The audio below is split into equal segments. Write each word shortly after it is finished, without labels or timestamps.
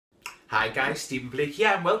Hi guys, Stephen Blake here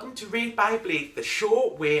and welcome to Rate by Blake, the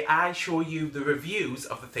show where I show you the reviews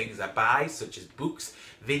of the things I buy, such as books,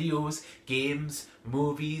 videos, games,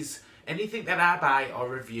 movies, anything that I buy or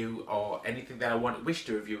review, or anything that I wish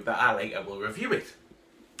to review that I like, I will review it.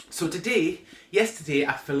 So yesterday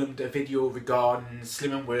I filmed a video regarding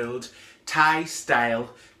Slimming World Thai style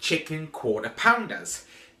chicken quarter pounders.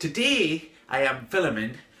 Today I am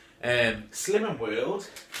filming Slimming World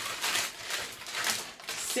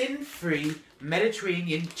sin-free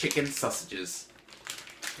Mediterranean chicken sausages.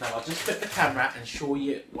 Now I'll just flip the camera and show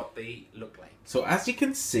you what they look like. So as you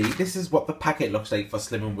can see, this is what the packet looks like for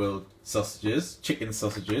Slimming World sausages, chicken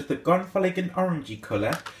sausages. They've gone for like an orangey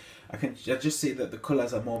colour. I just see that the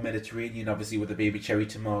colours are more Mediterranean, obviously with the baby cherry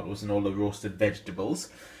tomatoes and all the roasted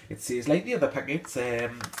vegetables. It says like the other packets, they're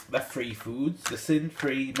free foods, the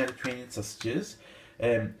sin-free Mediterranean sausages.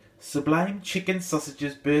 Sublime chicken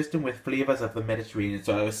sausages bursting with flavours of the Mediterranean.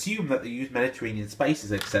 So I assume that they use Mediterranean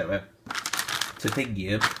spices, etc. to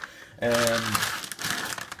thingy them.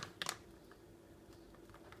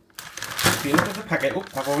 If you look at the packet,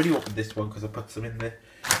 I've already opened this one because I put some in the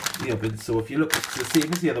oven. So if you look, it's the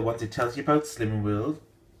same as the other ones. It tells you about Slimming World.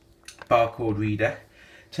 Barcode reader.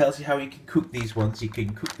 Tells you how you can cook these ones. You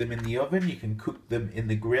can cook them in the oven, you can cook them in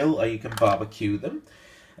the grill, or you can barbecue them.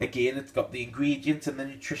 Again, it's got the ingredients and the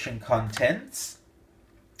nutrition contents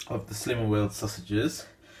of the Slimming World sausages.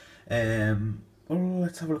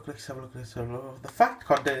 Let's have a look. The fat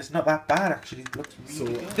content is not that bad, actually. It looks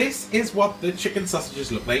really good. This is what the chicken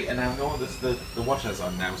sausages look like, and I know this the washer's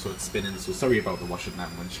on now, so it's spinning. So sorry about the washing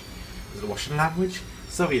language. Is it washing language?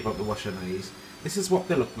 Sorry about the washing noise. This is what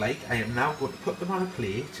they look like. I am now going to put them on a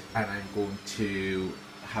plate, and I'm going to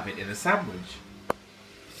have it in a sandwich.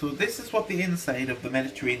 So this is what the inside of the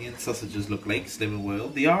Mediterranean sausages look like, Slimming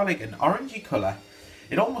World. They are like an orangey colour.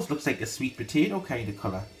 It almost looks like a sweet potato kind of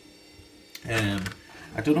colour. I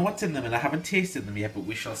don't know what's in them and I haven't tasted them yet, but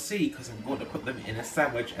we shall see because I'm going to put them in a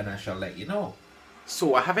sandwich and I shall let you know.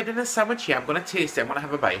 So I have it in a sandwich here. I'm going to taste it. I'm going to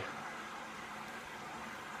have a bite.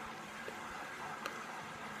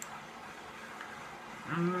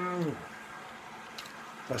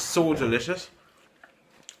 That's so delicious.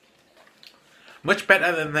 Much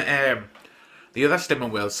better than the other Slimming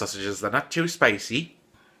World sausages. They're not too spicy.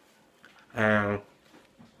 I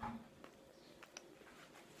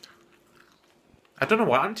don't know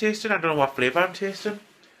what I'm tasting. I don't know what flavour I'm tasting.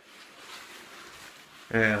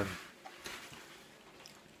 Yeah,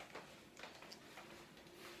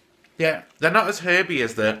 they're not as herby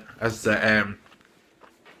as the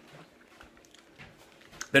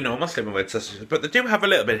normal Slimming World sausages, but they do have a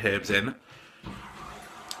little bit of herbs in.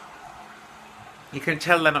 You can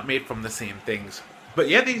tell they're not made from the same things. But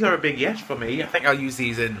yeah, these are a big yes for me. I think I'll use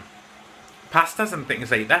these in pastas and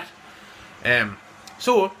things like that.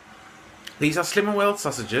 So, these are Slimming World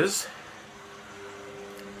sausages.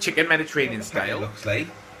 Chicken Mediterranean style. It looks like.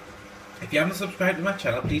 If you haven't subscribed to my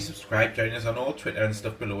channel, please subscribe. Join us on all Twitter and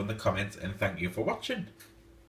stuff below in the comments. And thank you for watching.